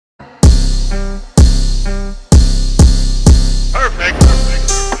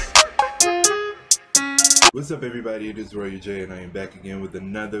What's up everybody, it is Royal J and I am back again with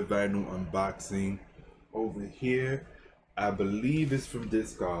another vinyl unboxing. Over here, I believe it's from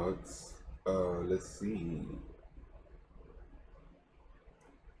Discogs. Let's see.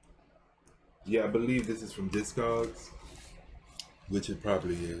 Yeah, I believe this is from Discogs, which it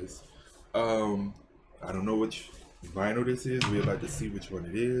probably is. I don't know which vinyl this is. We're about to see which one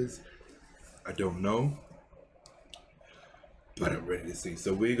it is. I don't know, but I'm ready to see.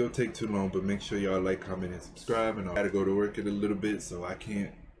 So we ain't gonna take too long, but make sure y'all like, comment, and subscribe. And I gotta go to work in a little bit, so I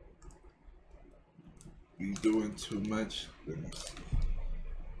can't be doing too much. Let me see.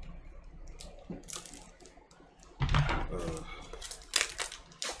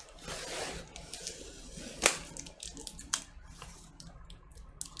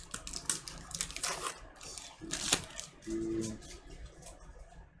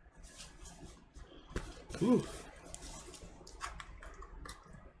 Ooh.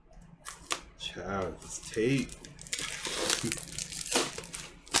 Child, it's tape.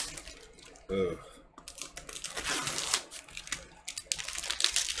 Ugh.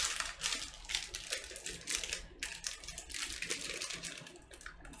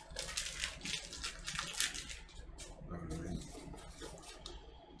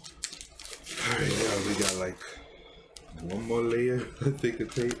 Alright, now we got like one more layer of thicker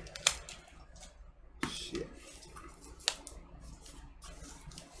tape. Shit.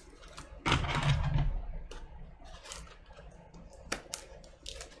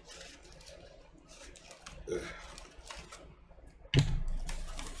 Ugh.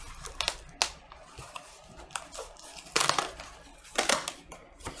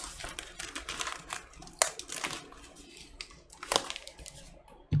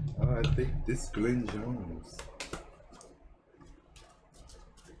 I think this Glenn Jones.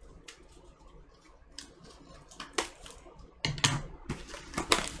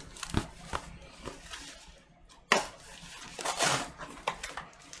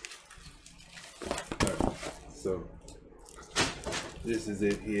 Alright, so this is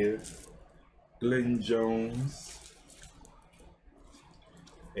it here. Glenn Jones,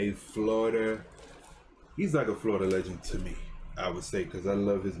 a Florida. He's like a Florida legend to me, I would say, because I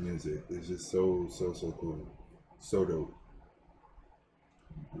love his music. It's just so cool. So dope.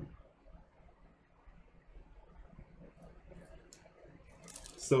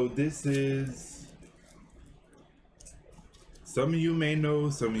 So this is, some of you may know,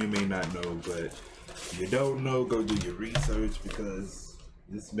 some of you may not know, but if you don't know, go do your research because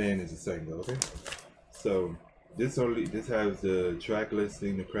this man is a singer, okay? So this has the track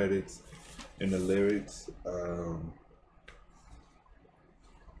listing, the credits, and the lyrics.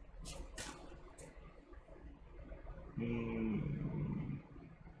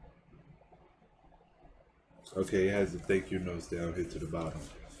 Okay, it has the thank you notes down here to the bottom.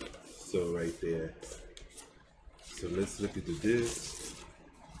 So right there. So let's look at the disc.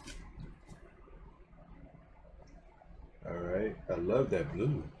 Alright, I love that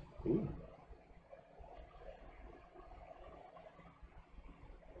blue. Ooh.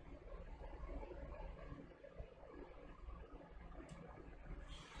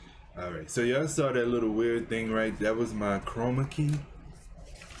 Alright, so y'all saw that little weird thing, right? That was my chroma key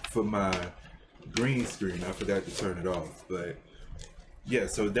for my green screen. I forgot to turn it off, but yeah,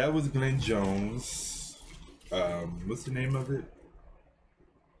 so that was Glenn Jones. What's the name of it?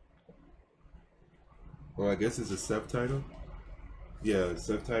 Well, I guess it's a subtitle. Yeah,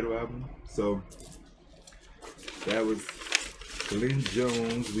 subtitle album. So that was Glenn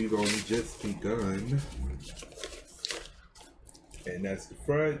Jones, We've Only Just Begun. And that's the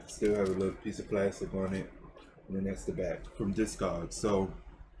front. Still have a little piece of plastic on it. And then that's the back from Discogs.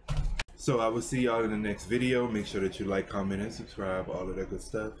 So I will see y'all in the next video. Make sure that you like, comment, and subscribe, all of that good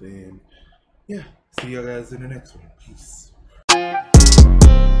stuff. And yeah, see y'all guys in the next one. Peace.